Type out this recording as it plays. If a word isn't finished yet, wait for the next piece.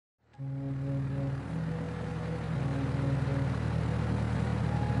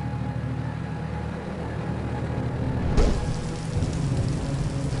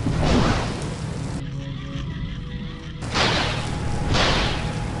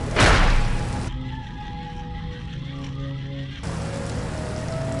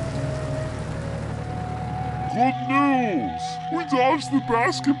dodge the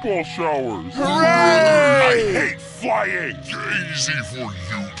basketball showers. Hooray! I hate flying. Easy for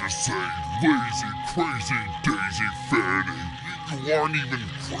you to say, lazy, crazy, daisy fanning. You aren't even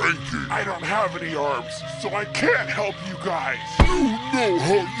cranking. I don't have any arms, so I can't help you guys. You know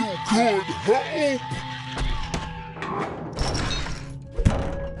how you could help.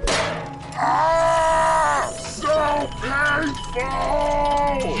 Ah! So painful!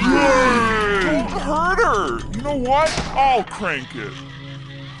 Yay! Don't hurt her! You know what? I'll crank it.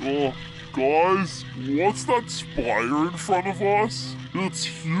 Guys, what's that spire in front of us? It's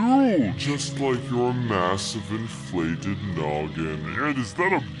huge! Just like your massive inflated noggin. And is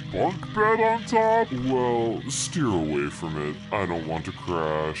that a bunk bed on top? Well, steer away from it. I don't want to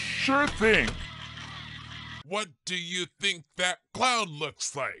crash. Sure thing. What do you think that cloud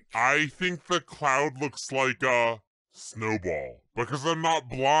looks like? I think the cloud looks like a snowball. Because I'm not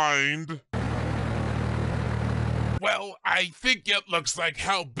blind. Well, I think it looks like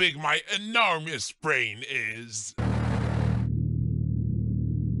how big my enormous brain is.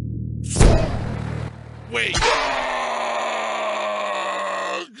 Wait.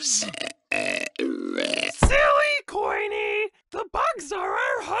 Bugs! Silly Coiny! The bugs are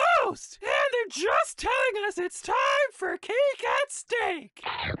our host, and they're just telling us it's time for cake at steak.